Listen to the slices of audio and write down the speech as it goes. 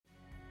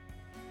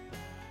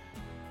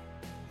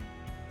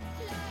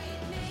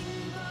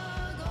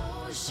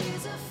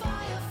She's a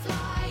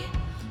firefly,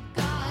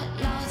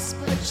 got lost,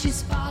 but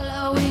she's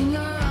following her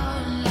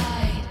own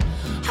light.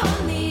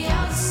 On the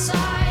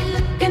outside,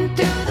 looking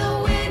through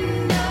the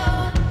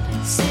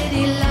window,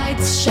 city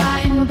lights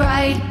shine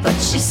bright, but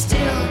she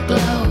still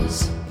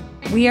glows.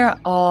 We are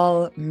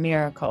all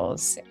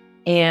miracles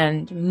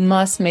and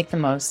must make the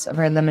most of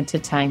our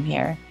limited time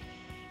here.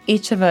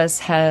 Each of us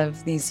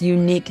have these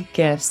unique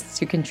gifts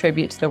to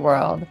contribute to the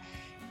world,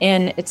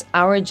 and it's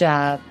our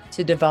job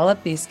to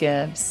develop these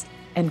gifts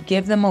and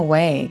give them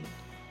away.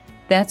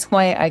 That's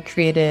why I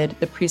created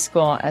the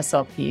Preschool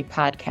SLP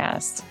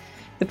podcast.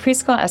 The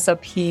Preschool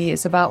SLP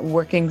is about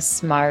working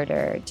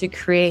smarter to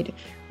create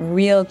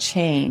real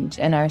change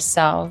in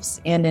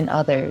ourselves and in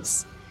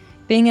others.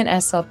 Being an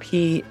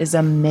SLP is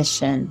a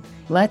mission.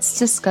 Let's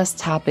discuss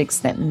topics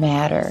that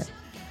matter.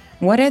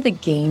 What are the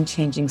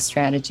game-changing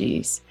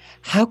strategies?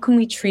 How can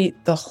we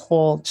treat the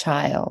whole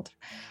child?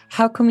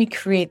 How can we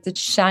create the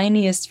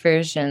shiniest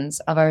versions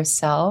of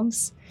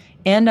ourselves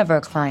and of our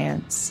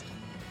clients?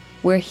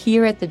 We're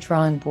here at the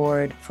drawing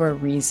board for a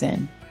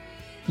reason.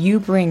 You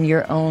bring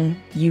your own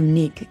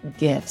unique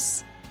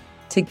gifts.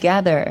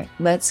 Together,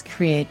 let's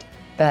create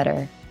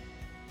better.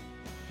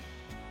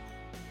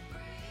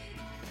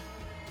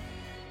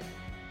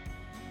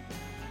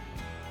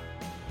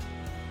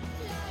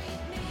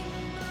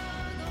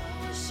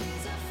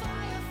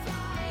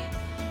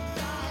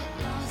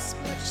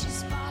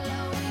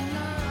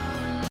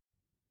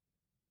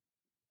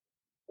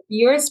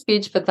 You're a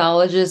speech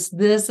pathologist.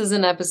 This is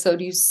an episode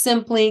you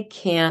simply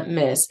can't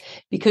miss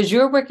because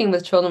you're working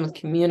with children with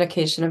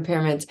communication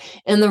impairments,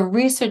 and the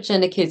research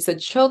indicates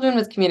that children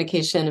with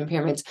communication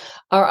impairments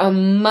are a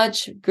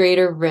much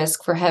greater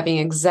risk for having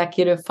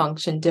executive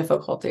function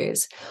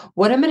difficulties.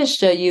 What I'm going to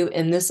show you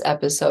in this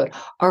episode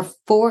are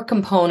 4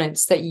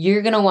 components that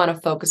you're going to want to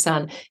focus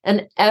on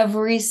in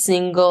every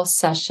single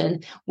session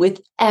with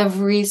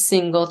every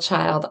single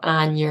child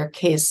on your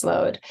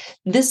caseload.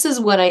 This is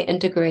what I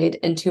integrate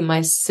into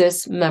my SIS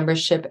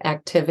membership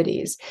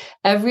activities.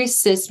 Every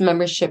SIS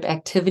membership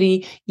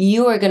activity,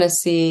 you are going to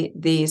see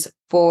these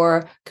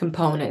 4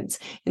 components.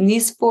 And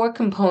these 4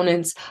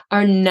 components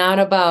are not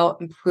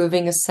about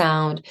improving a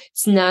sound.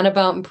 It's not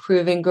about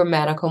improving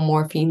grammatical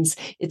morphemes.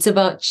 It's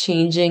about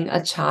changing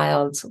a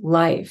child's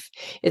life.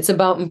 It's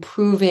about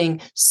improving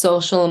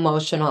social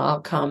emotional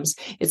outcomes.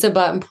 It's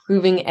about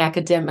improving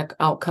academic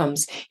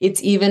outcomes.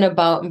 It's even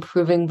about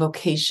improving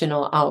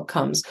vocational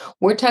outcomes.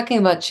 We're talking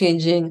about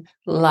changing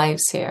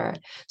lives here.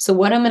 So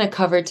what I'm going to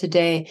cover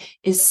today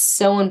is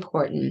so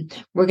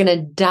important. We're going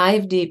to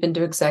dive deep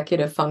into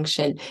executive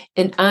function,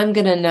 and I'm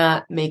going to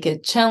not make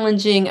it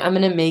challenging. I'm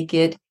going to make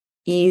it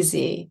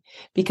easy,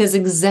 because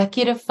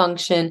executive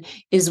function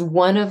is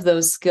one of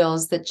those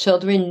skills that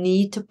children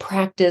need to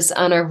practice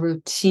on a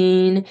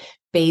routine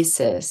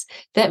basis.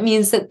 That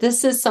means that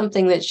this is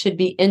something that should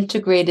be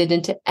integrated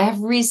into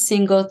every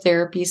single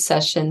therapy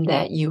session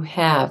that you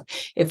have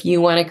if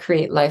you want to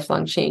create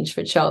lifelong change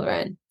for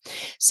children.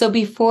 So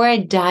before I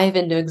dive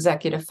into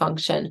executive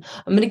function,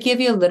 I'm going to give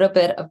you a little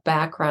bit of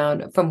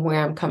background from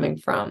where I'm coming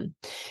from.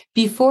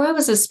 Before I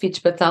was a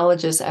speech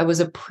pathologist, I was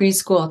a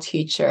preschool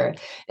teacher,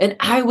 and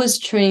I was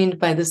trained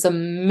by this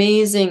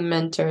amazing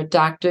mentor,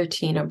 Dr.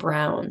 Tina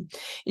Brown.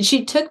 And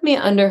she took me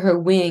under her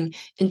wing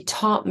and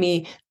taught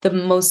me the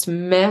most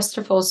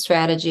masterful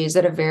strategies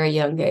at a very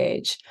young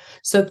age.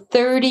 So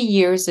 30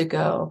 years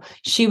ago,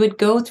 she would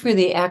go through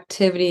the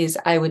activities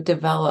I would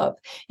develop,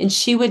 and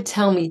she would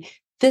tell me,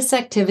 this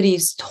activity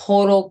is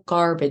total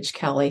garbage,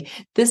 Kelly.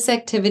 This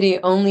activity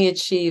only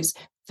achieves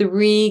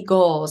 3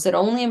 goals. It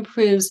only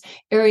improves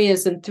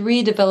areas in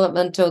 3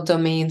 developmental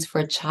domains for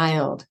a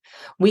child.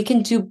 We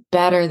can do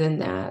better than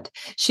that.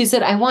 She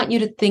said, I want you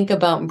to think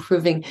about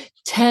improving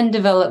 10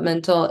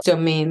 developmental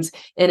domains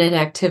in an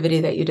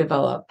activity that you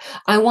develop.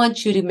 I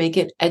want you to make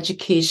it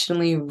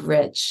educationally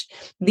rich.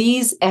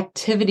 These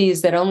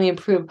activities that only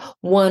improve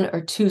 1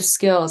 or 2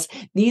 skills,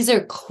 these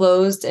are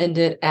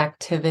closed-ended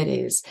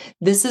activities.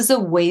 This is a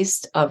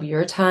waste of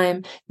your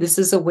time. This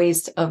is a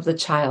waste of the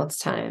child's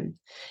time.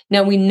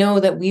 Now, we know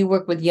that we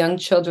work with young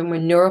children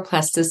when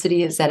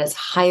neuroplasticity is at its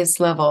highest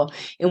level,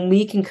 and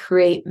we can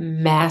create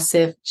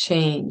massive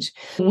change.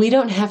 We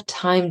don't have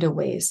time to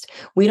waste.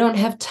 We don't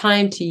have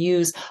time to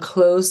use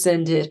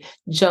closed-ended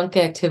junk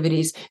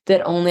activities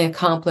that only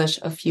accomplish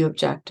a few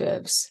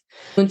objectives.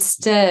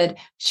 Instead,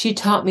 she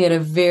taught me at a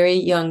very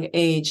young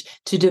age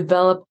to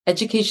develop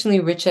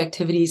educationally rich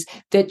activities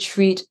that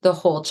treat the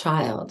whole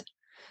child.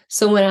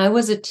 So when I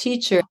was a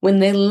teacher, when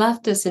they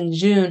left us in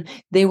June,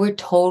 they were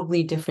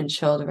totally different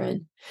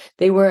children.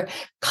 They were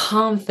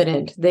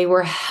confident, they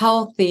were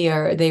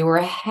healthier, they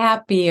were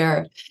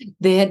happier,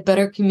 they had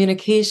better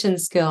communication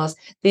skills,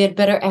 they had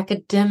better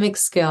academic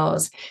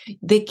skills.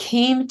 They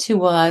came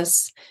to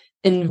us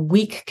in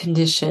weak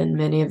condition,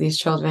 many of these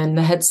children,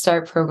 the Head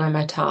Start program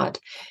I taught.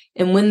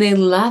 And when they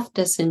left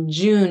us in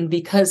June,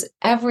 because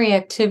every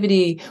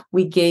activity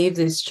we gave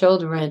these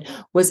children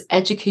was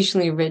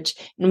educationally rich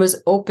and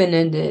was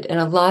open-ended, and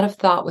a lot of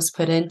thought was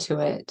put into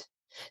it,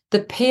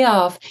 The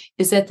payoff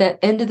is at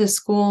the end of the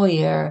school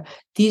year,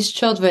 these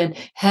children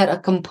had a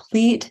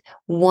complete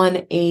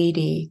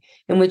 180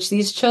 in which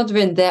these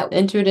children that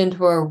entered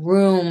into a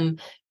room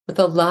with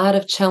a lot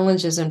of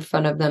challenges in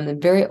front of them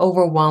and very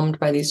overwhelmed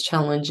by these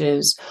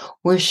challenges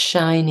were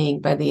shining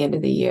by the end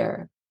of the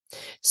year.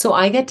 So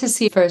I get to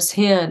see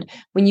firsthand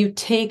when you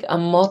take a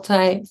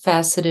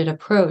multifaceted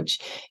approach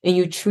and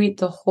you treat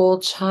the whole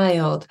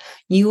child,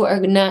 you are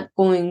not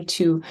going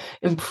to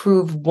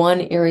improve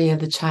one area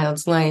of the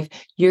child's life.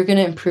 You're going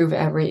to improve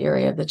every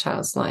area of the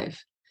child's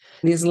life.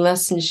 These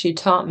lessons she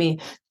taught me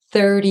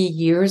 30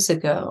 years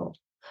ago,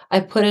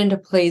 I put into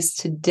place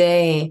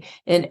today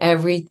in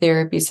every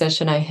therapy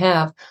session I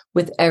have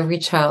with every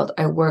child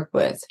I work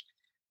with.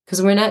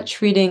 Because we're not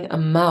treating a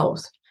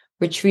mouth,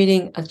 we're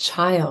treating a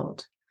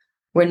child.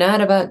 We're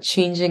not about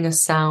changing a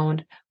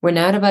sound. We're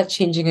not about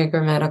changing a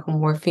grammatical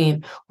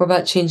morpheme. We're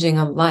about changing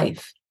a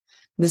life.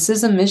 This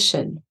is a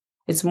mission.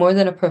 It's more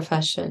than a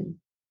profession.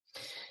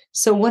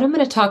 So what I'm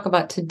going to talk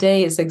about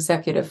today is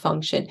executive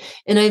function.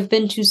 And I've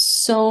been to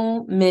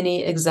so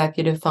many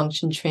executive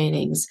function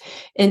trainings,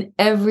 and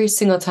every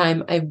single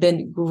time I've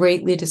been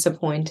greatly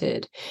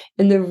disappointed.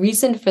 And the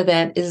reason for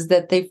that is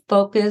that they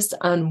focused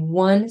on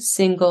one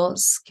single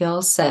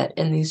skill set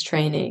in these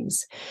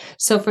trainings.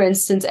 So for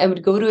instance, I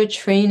would go to a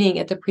training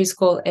at the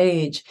preschool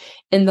age,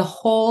 and the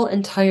whole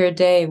entire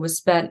day was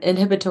spent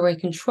inhibitory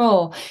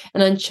control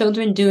and on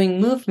children doing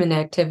movement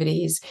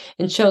activities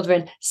and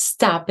children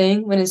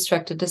stopping when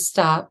instructed to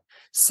stop,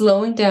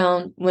 slowing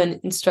down when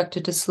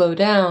instructed to slow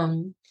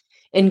down,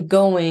 and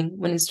going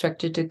when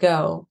instructed to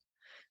go.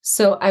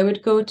 So I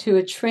would go to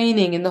a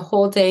training and the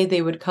whole day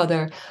they would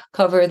cover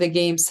the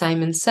game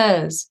Simon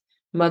Says,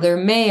 Mother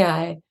May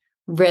I,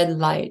 red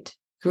light,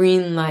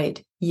 green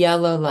light,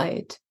 yellow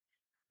light,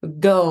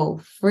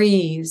 go,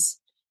 freeze.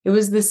 It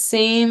was the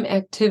same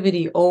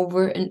activity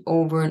over and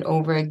over and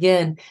over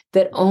again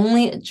that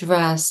only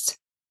addressed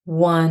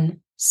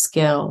one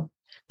skill.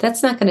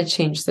 That's not going to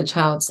change the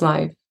child's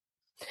life.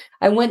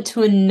 I went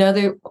to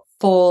another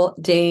full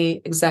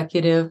day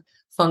executive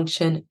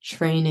function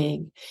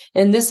training.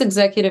 And this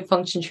executive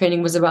function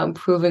training was about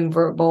improving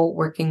verbal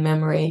working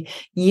memory.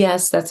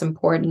 Yes, that's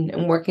important,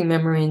 and working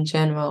memory in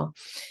general.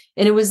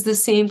 And it was the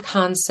same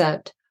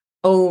concept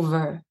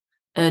over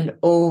and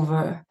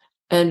over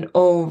and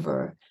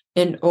over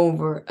and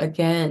over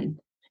again.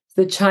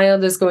 The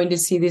child is going to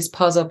see these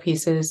puzzle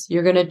pieces.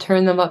 You're going to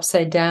turn them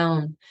upside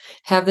down.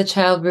 Have the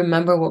child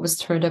remember what was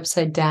turned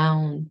upside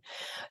down.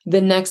 The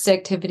next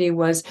activity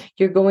was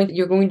you're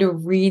going to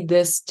read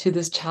this to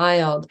this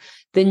child.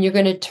 Then you're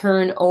going to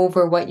turn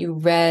over what you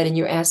read and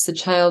you ask the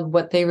child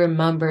what they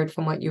remembered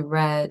from what you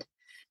read.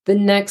 The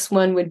next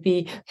one would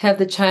be have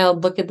the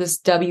child look at this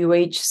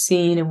WH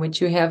scene in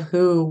which you have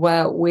who,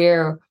 what,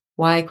 where,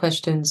 why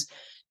questions.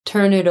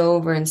 Turn it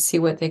over and see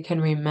what they can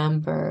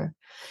remember.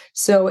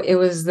 So it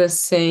was the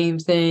same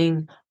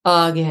thing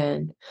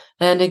again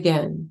and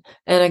again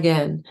and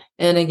again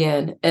and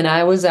again. And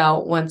I was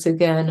out once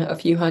again a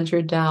few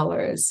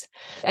 $100s.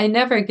 I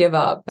never give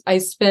up. I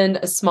spend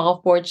a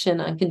small fortune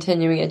on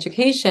continuing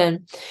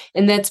education.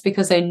 And that's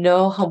because I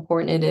know how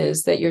important it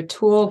is that your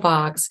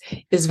toolbox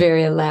is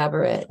very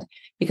elaborate.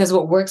 Because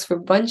what works for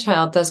one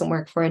child doesn't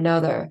work for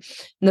another.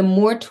 And the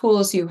more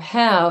tools you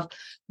have,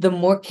 the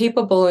more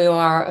capable you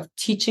are of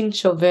teaching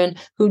children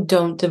who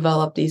don't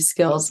develop these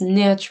skills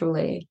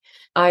naturally.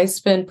 I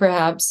spend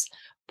perhaps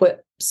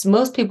what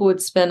most people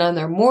would spend on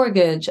their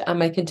mortgage on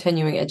my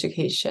continuing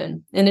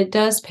education, and it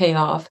does pay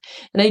off.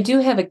 And I do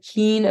have a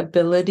keen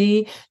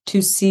ability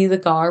to see the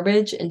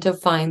garbage and to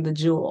find the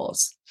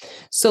jewels.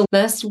 So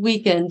last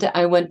weekend,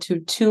 I went to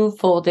 2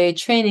 full-day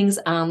trainings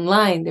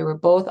online. They were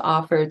both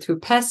offered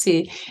through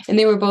PESI, and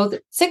they were both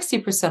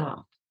 60%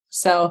 off.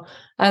 So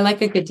I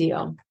like a good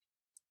deal.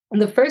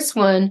 The first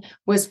one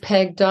was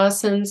Peg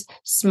Dawson's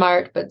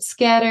Smart But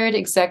Scattered,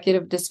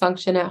 Executive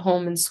Dysfunction at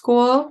Home and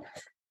School.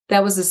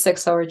 That was a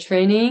 6-hour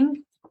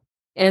training.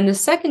 And the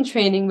second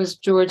training was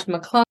George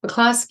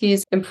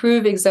McCloskey's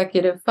Improve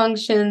Executive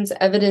Functions,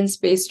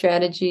 Evidence-Based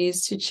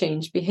Strategies to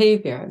Change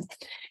Behavior.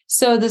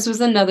 So this was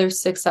another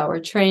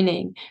 6-hour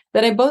training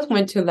that I both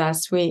went to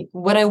last week.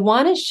 What I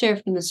want to share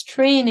from this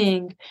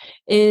training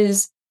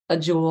is a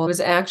jewel. It was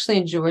actually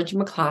in George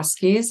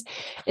McCloskey's,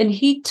 and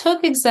he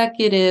took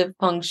executive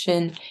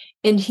function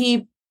and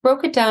he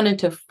broke it down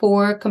into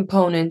 4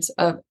 components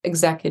of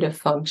executive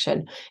function,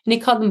 and he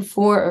called them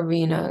 4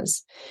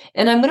 arenas.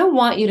 And I'm going to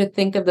want you to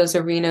think of those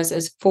arenas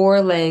as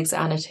 4 legs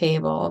on a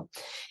table.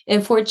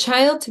 And for a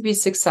child to be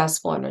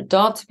successful, an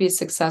adult to be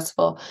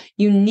successful,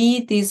 you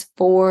need these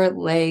 4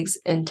 legs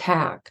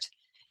intact.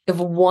 If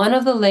one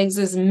of the legs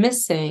is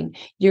missing,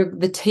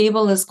 the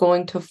table is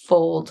going to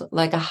fold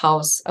like a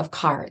house of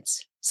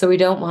cards. So we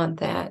don't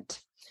want that.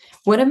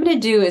 What I'm going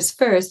to do is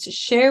first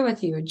share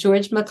with you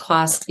George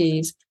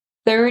McCloskey's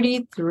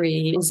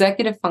 33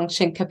 executive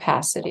function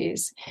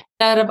capacities.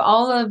 Out of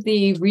all of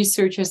the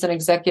researchers in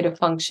executive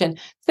function,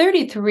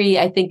 33,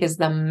 I think, is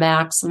the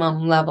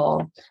maximum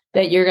level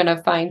that you're going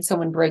to find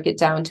someone break it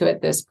down to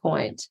at this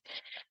point.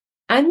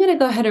 I'm going to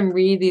go ahead and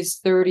read these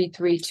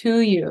 33 to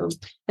you.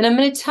 And I'm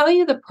going to tell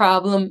you the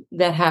problem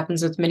that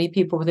happens with many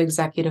people with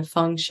executive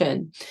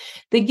function.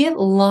 They get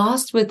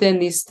lost within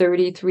these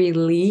 33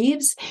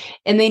 leaves,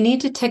 and they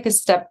need to take a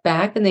step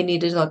back and they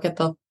need to look at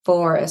the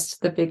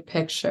forest, the big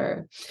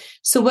picture.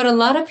 So what a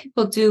lot of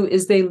people do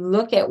is they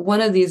look at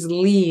one of these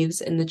leaves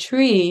in the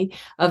tree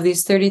of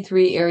these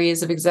 33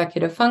 areas of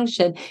executive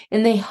function,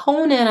 and they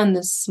hone in on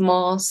this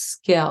small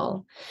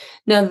skill.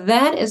 Now,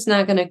 that is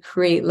not going to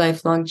create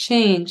lifelong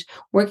change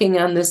working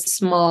on this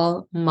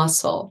small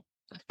muscle.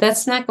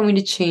 That's not going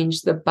to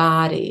change the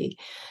body.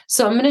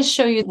 So I'm going to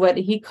show you what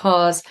he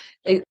calls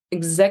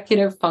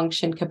executive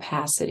function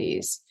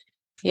capacities.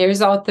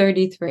 Here's all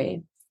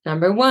 33.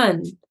 Number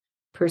 1,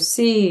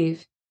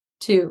 perceive.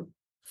 2,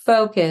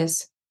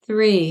 focus.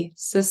 3,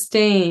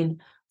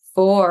 sustain.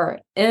 4,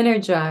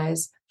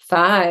 energize.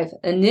 5,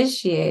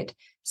 initiate.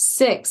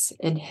 6,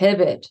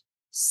 inhibit.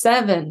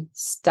 7,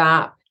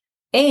 stop.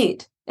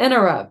 8,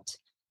 interrupt.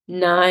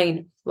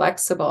 9,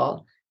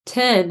 flexible.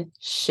 10,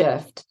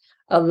 shift.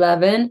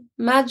 11,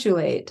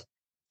 modulate.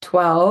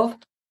 12,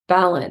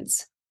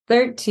 balance.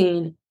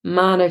 13,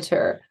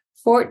 monitor.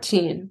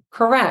 14,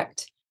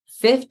 correct.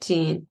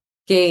 15,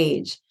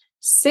 gauge.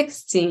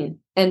 16,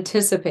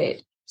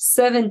 anticipate.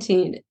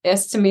 17,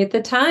 estimate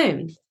the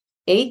time.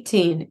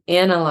 18,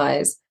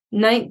 analyze.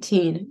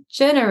 19,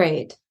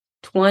 generate.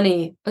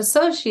 20,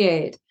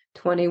 associate.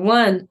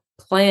 21,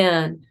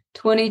 plan.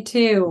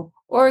 22,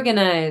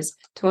 organize.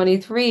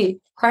 23,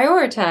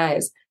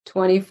 prioritize.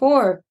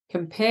 24,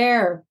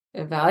 compare,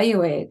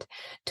 evaluate.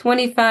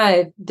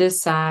 25,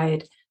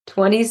 decide.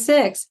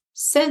 26,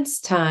 sense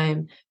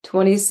time.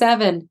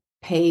 27,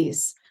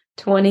 pace.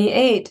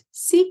 28,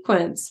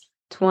 sequence.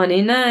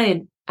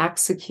 29,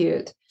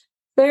 execute.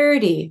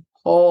 30,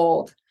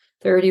 hold.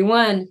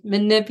 31,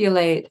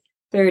 manipulate.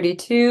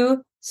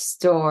 32,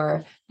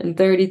 store. And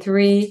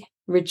 33,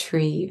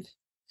 retrieve.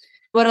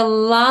 What a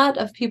lot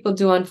of people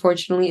do,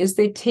 unfortunately, is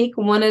they take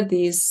one of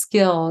these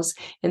skills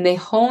and they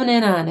hone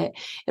in on it.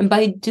 And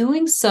by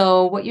doing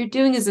so, what you're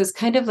doing is it's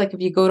kind of like if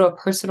you go to a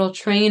personal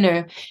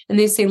trainer and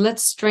they say,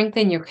 let's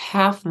strengthen your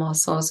calf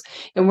muscles.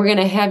 And we're going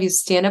to have you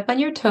stand up on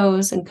your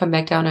toes and come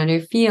back down on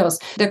your heels.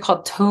 They're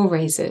called toe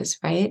raises,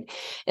 right?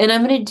 And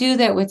I'm going to do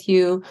that with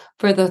you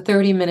for the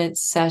 30-minute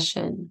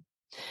session.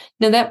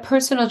 Now, that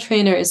personal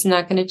trainer is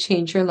not going to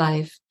change your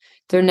life.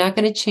 They're not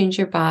going to change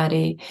your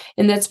body.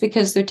 And that's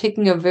because they're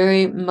taking a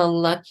very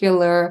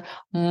molecular,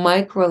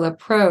 micro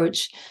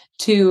approach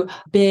to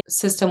big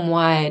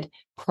system-wide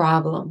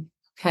problem.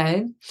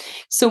 Okay.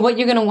 So what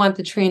you're going to want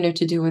the trainer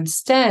to do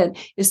instead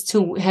is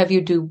to have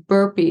you do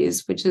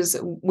burpees, which is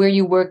where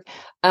you work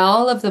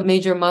all of the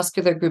major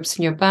muscular groups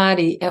in your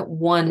body at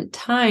one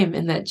time,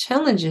 and that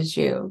challenges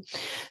you.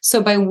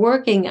 So by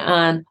working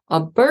on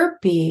a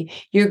burpee,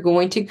 you're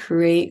going to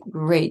create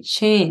great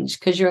change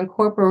because you're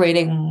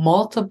incorporating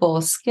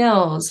multiple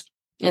skills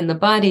in the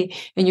body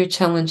and you're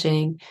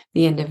challenging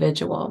the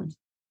individual.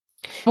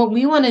 What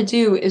we want to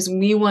do is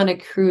we want to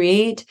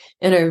create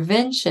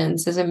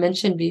interventions, as I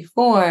mentioned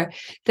before,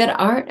 that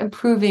aren't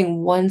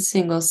improving one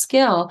single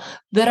skill,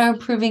 that are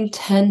improving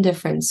 10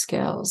 different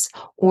skills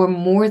or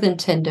more than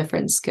 10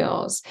 different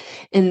skills.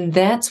 And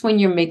that's when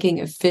you're making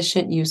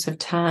efficient use of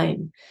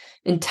time.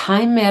 And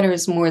time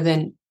matters more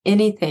than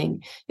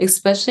anything,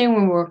 especially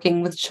when we're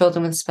working with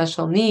children with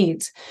special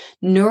needs.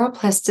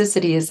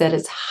 Neuroplasticity is at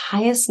its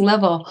highest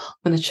level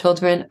when the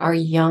children are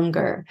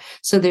younger.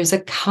 So there's a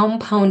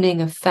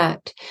compounding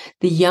effect.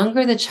 The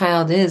younger the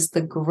child is,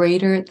 the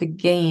greater the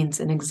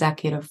gains in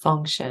executive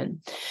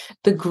function.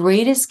 The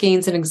greatest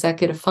gains in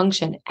executive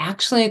function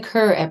actually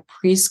occur at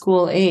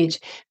preschool age,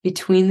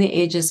 between the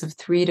ages of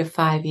 3 to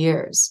 5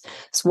 years.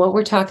 So what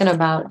we're talking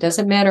about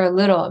doesn't matter a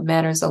little, it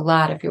matters a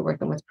lot if you're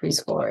working with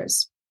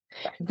preschoolers.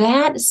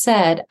 That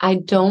said, I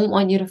don't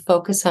want you to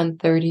focus on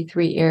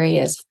 33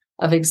 areas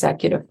of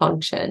executive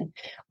function.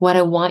 What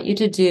I want you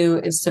to do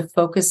is to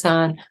focus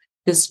on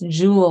this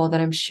jewel that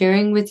I'm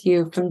sharing with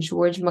you from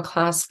George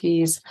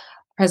McCloskey's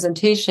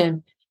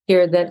presentation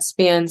here that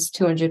spans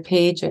 200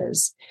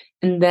 pages.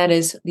 And that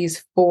is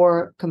these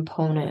 4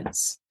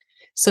 components.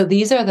 So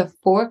these are the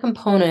 4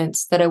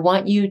 components that I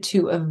want you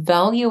to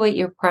evaluate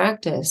your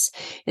practice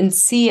and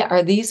see,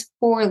 are these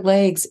 4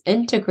 legs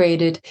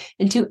integrated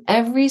into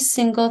every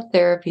single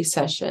therapy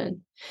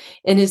session?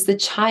 And is the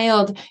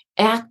child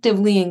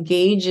actively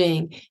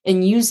engaging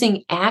and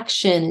using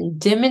action and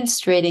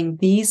demonstrating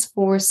these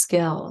 4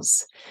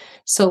 skills?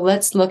 So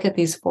let's look at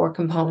these 4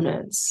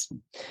 components.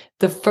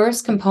 The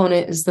first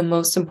component is the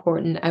most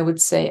important, I would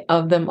say,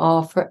 of them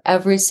all for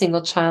every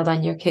single child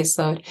on your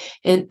caseload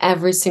and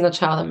every single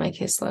child on my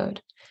caseload.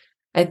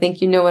 I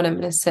think you know what I'm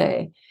going to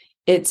say.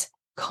 It's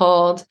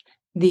called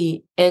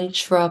the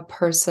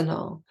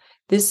intrapersonal.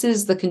 This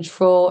is the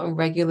control and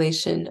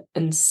regulation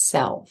in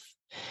self.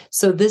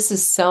 So this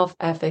is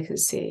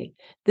self-efficacy.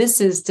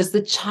 This is, does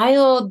the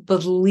child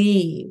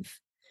believe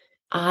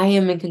I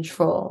am in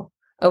control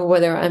of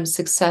whether I'm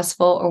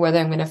successful or whether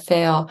I'm going to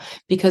fail,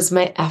 because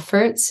my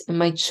efforts and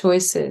my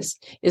choices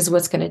is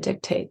what's going to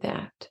dictate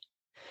that.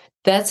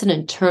 That's an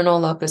internal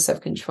locus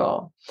of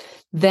control.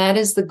 That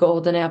is the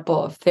golden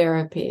apple of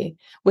therapy.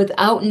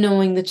 Without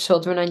knowing the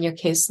children on your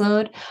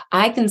caseload,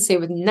 I can say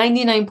with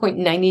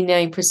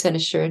 99.99%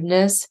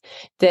 assuredness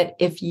that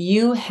if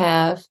you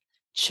have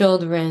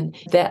children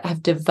that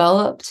have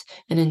developed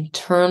an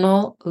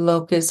internal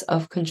locus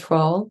of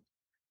control,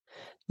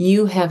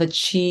 you have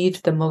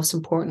achieved the most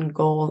important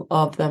goal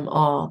of them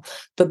all,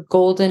 the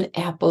golden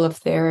apple of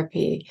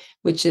therapy,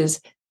 which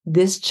is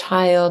this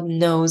child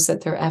knows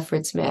that their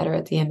efforts matter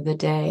at the end of the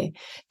day,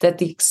 that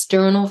the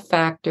external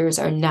factors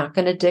are not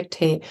going to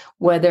dictate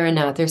whether or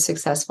not they're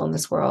successful in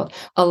this world.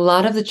 A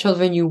lot of the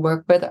children you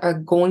work with are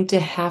going to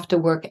have to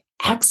work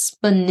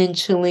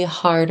exponentially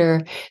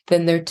harder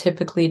than their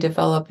typically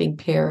developing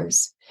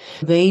peers.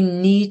 They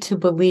need to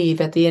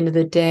believe at the end of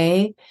the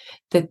day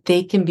that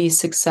they can be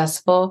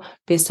successful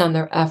based on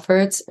their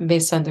efforts and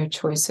based on their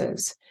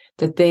choices,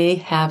 that they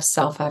have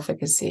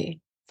self-efficacy.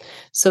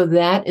 So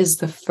that is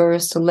the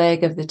first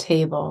leg of the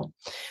table.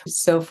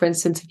 So for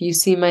instance, if you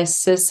see my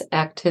SIS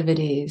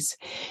activities,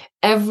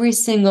 every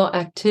single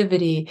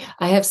activity,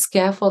 I have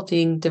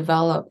scaffolding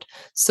developed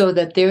so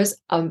that there's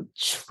a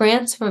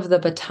transfer of the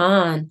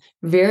baton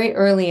very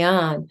early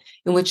on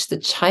in which the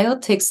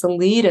child takes the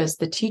lead as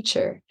the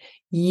teacher.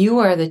 You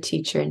are the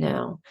teacher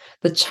now.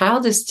 The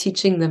child is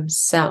teaching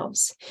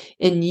themselves,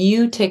 and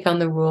you take on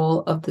the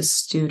role of the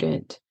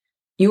student.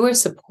 You are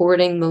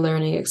supporting the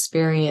learning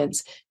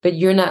experience, but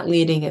you're not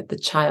leading it, the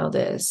child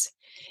is.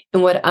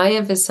 And what I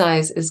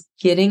emphasize is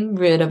getting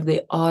rid of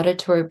the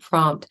auditory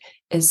prompt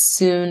as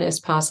soon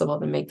as possible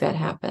to make that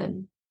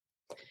happen.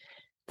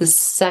 The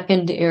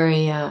second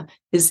area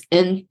is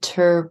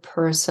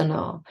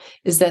interpersonal,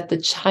 is that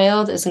the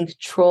child is in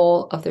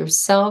control of their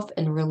self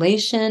in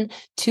relation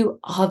to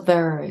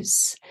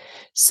others.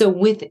 So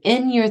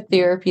within your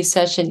therapy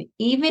session,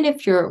 even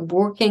if you're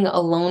working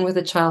alone with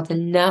a child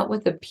and not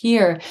with a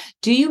peer,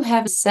 do you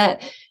have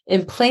set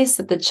in place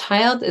that the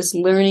child is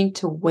learning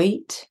to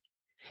wait?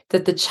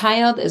 That the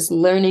child is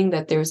learning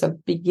that there's a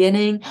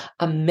beginning,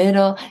 a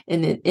middle,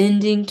 and an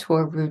ending to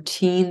a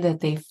routine that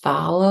they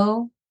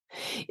follow?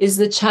 Is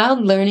the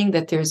child learning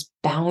that there's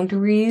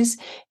boundaries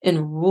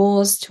and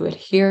rules to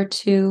adhere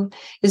to?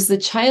 Is the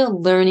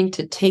child learning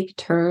to take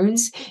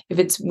turns if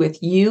it's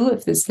with you,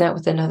 if it's not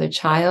with another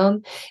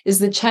child? Is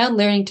the child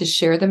learning to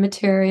share the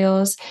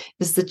materials?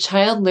 Is the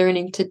child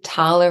learning to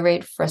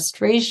tolerate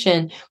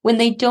frustration when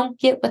they don't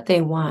get what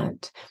they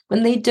want,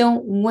 when they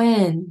don't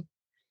win?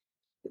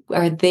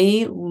 Are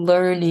they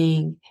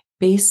learning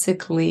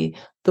basically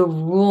the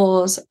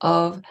rules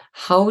of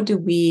how do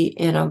we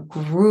in a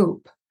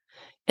group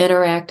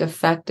interact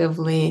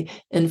effectively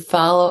and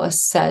follow a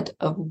set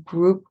of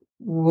group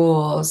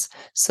rules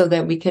so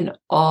that we can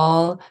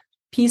all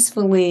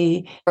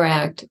peacefully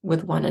interact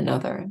with one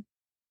another?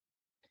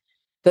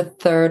 The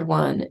third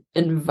one,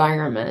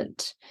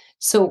 environment.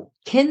 So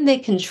can they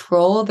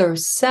control their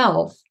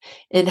self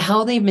and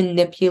how they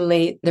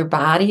manipulate their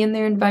body in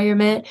their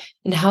environment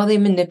and how they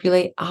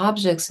manipulate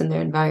objects in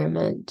their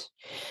environment?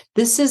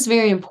 This is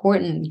very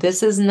important.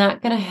 This is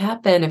not going to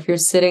happen if you're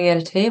sitting at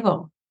a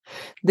table.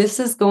 This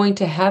is going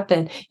to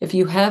happen if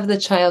you have the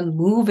child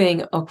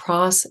moving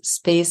across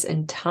space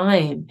and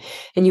time,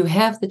 and you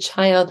have the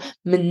child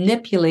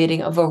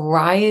manipulating a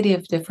variety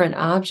of different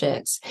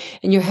objects,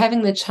 and you're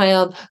having the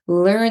child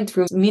learn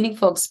through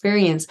meaningful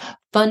experience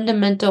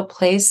fundamental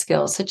play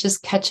skills, such as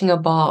catching a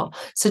ball,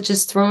 such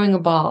as throwing a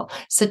ball,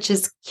 such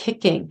as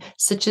kicking,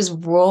 such as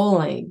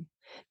rolling.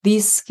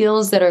 These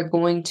skills that are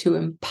going to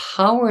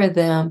empower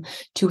them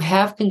to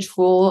have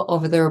control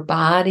over their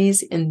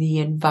bodies in the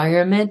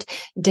environment,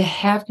 to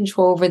have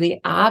control over the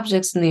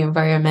objects in the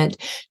environment,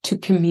 to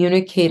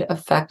communicate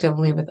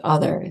effectively with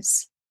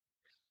others.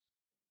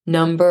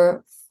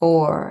 Number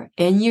 4,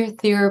 in your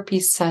therapy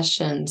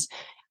sessions,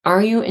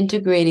 are you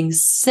integrating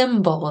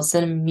symbols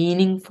in a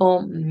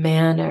meaningful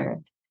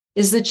manner?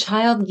 Is the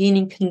child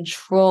gaining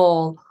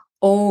control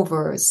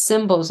over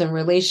symbols in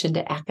relation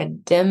to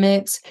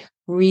academics,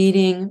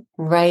 reading,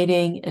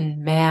 writing,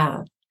 and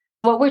math?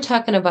 What we're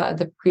talking about at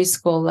the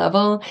preschool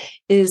level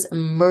is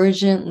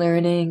emergent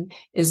learning,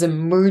 is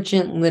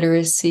emergent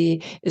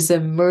literacy, is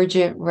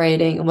emergent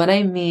writing. And what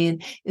I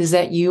mean is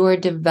that you are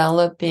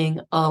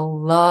developing a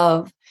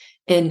love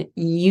and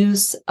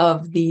use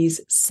of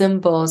these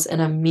symbols in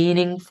a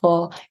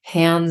meaningful,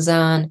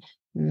 hands-on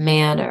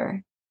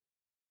manner.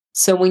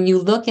 So when you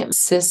look at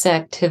SIS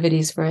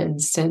activities, for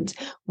instance,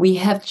 we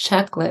have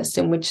checklists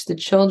in which the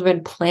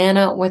children plan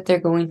out what they're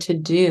going to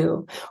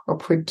do or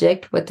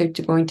predict what they're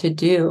going to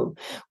do.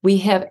 We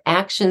have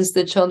actions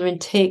the children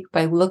take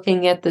by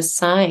looking at the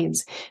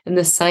signs and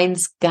the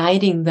signs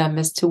guiding them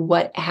as to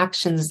what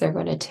actions they're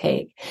going to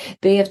take.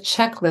 They have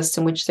checklists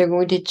in which they're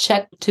going to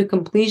check to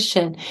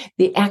completion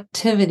the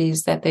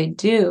activities that they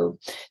do.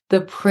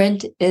 The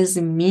print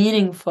is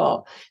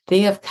meaningful.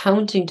 They have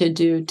counting to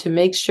do to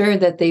make sure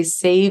that they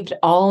saved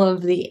all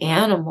of the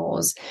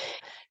animals.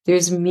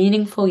 There's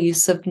meaningful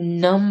use of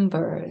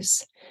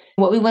numbers.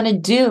 What we want to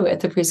do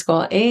at the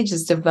preschool age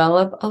is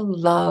develop a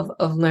love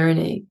of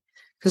learning.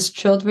 because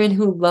children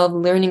who love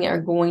learning are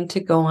going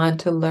to go on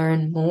to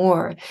learn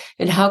more.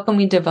 And how can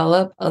we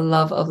develop a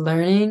love of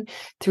learning?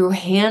 Through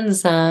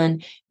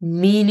hands-on,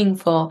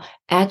 meaningful,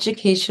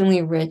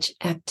 educationally rich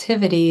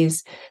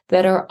activities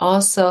that are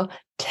also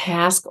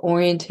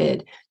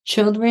task-oriented.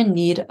 Children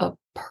need a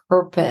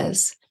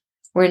purpose.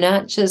 We're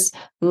not just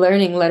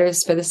learning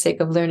letters for the sake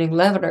of learning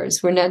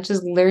letters. We're not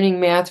just learning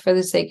math for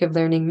the sake of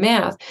learning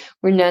math.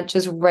 We're not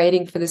just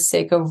writing for the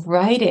sake of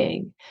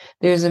writing.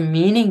 There's a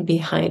meaning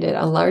behind it,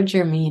 a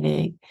larger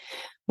meaning.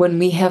 When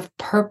we have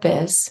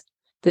purpose,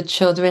 the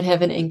children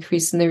have an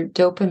increase in their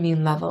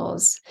dopamine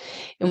levels.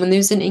 And when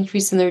there's an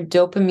increase in their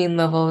dopamine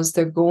levels,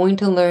 they're going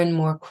to learn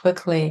more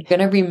quickly. They're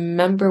going to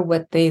remember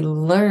what they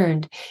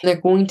learned. And they're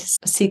going to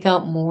seek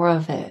out more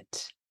of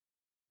it.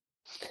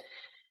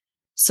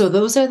 So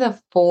those are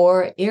the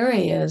 4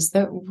 areas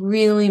that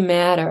really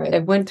matter. I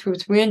went through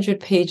 300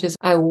 pages.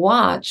 I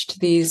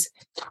watched these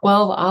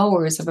 12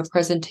 hours of a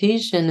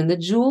presentation, and the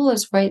jewel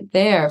is right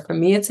there. For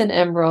me, it's an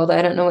emerald.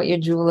 I don't know what your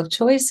jewel of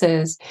choice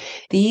is.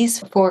 These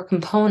 4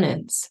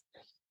 components.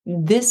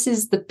 This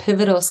is the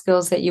pivotal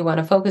skills that you want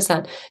to focus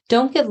on.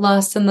 Don't get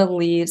lost in the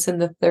leaves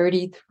and the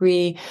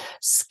 33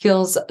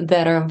 skills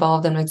that are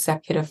involved in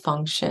executive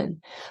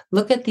function.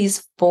 Look at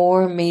these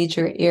 4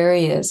 major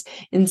areas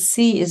and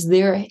see, is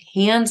there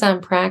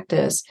hands-on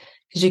practice,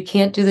 because you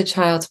can't do the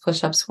child's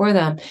push-ups for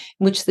them,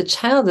 in which the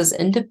child is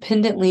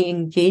independently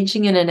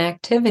engaging in an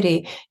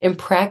activity and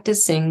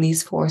practicing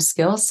these 4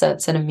 skill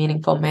sets in a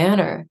meaningful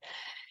manner.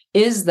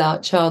 Is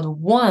that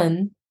child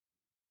 1,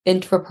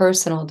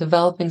 intrapersonal,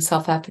 developing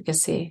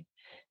self-efficacy?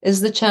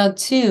 Is the child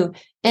 2,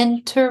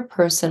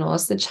 interpersonal?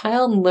 Is the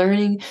child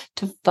learning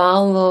to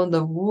follow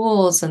the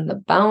rules and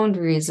the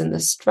boundaries and the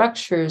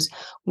structures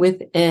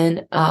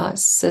within a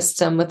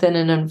system, within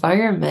an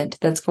environment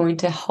that's going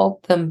to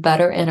help them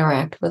better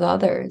interact with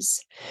others?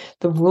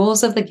 The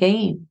rules of the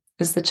game.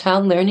 Is the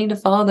child learning to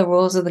follow the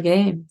rules of the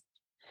game?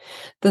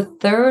 The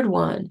third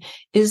one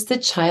is the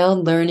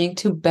child learning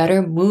to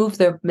better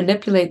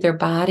manipulate their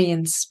body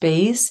in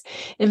space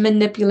and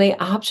manipulate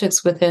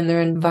objects within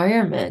their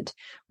environment.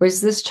 Or is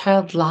this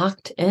child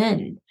locked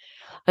in?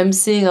 I'm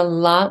seeing a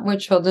lot more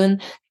children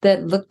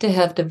that look to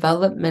have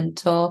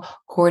developmental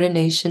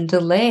coordination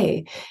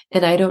delay.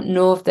 And I don't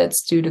know if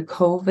that's due to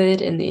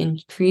COVID and the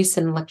increase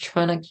in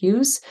electronic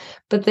use,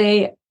 but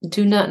they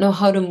do not know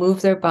how to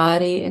move their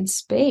body in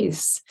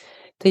space.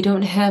 They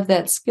don't have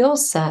that skill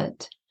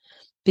set,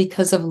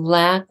 because of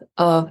lack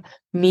of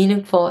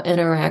meaningful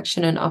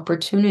interaction and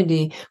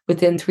opportunity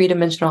within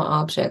 3-dimensional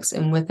objects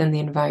and within the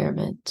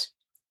environment.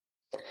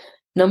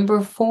 Number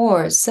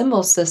 4,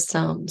 symbol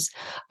systems.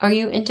 Are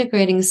you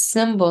integrating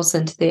symbols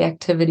into the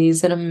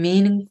activities in a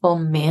meaningful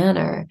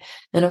manner,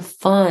 in a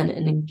fun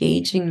and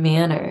engaging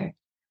manner?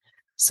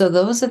 So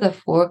those are the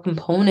 4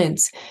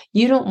 components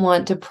you don't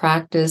want to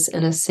practice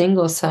in a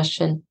single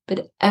session,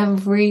 but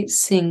every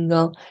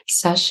single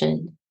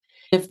session.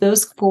 If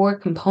those 4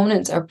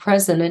 components are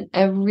present in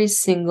every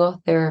single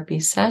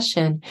therapy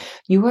session,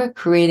 you are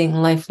creating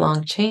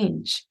lifelong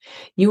change.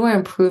 You are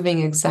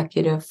improving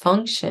executive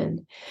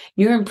function.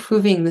 You're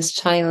improving this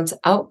child's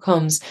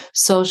outcomes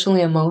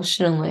socially,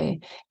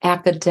 emotionally,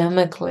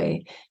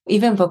 academically,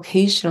 even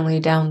vocationally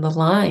down the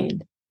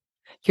line.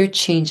 You're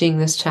changing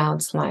this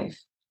child's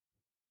life.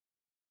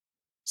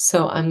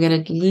 So I'm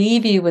going to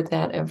leave you with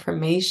that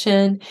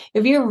information.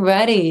 If you're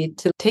ready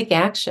to take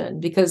action,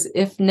 because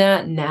if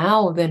not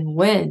now, then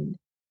when?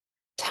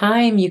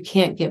 Time you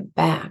can't get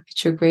back.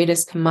 It's your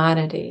greatest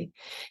commodity.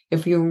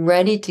 If you're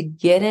ready to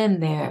get in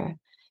there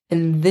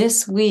and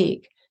this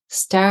week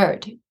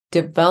start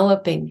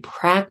developing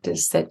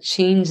practice that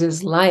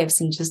changes lives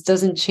and just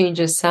doesn't change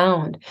a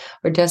sound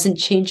or doesn't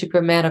change a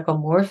grammatical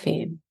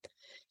morpheme,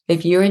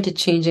 if you're into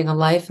changing a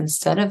life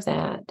instead of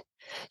that,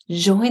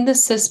 join the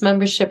SIS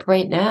membership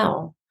right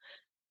now.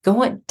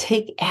 Go and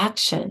take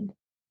action.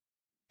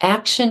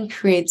 Action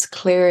creates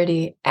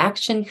clarity.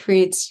 Action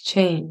creates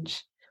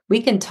change.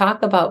 We can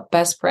talk about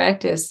best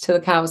practice till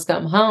the cows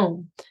come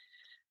home,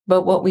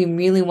 but what we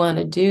really want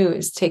to do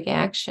is take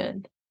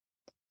action.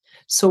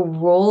 So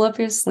roll up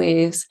your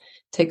sleeves,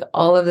 take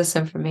all of this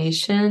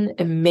information,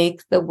 and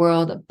make the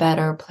world a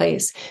better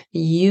place.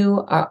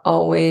 You are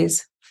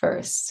always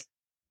first.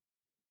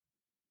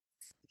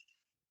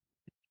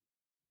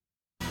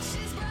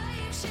 She's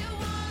brave, she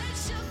want it,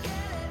 she'll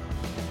get it.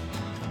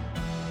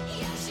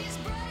 Yeah, she's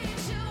brave,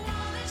 she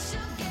want it,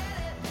 she'll get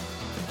it.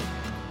 Breathe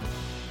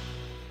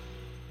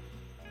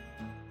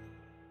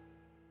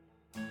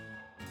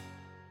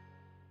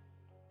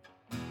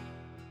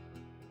like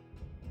the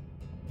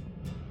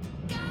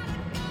wind. Gotta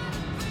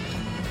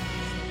breathe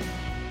in.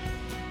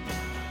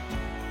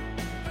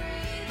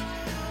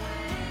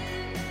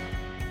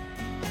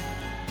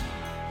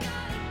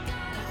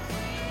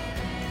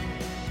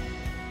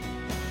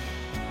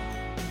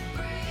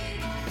 Breathe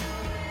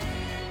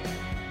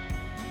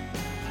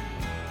like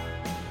the wind.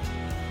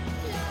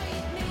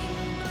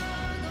 Lightning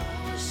bug,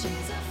 oh,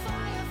 she's a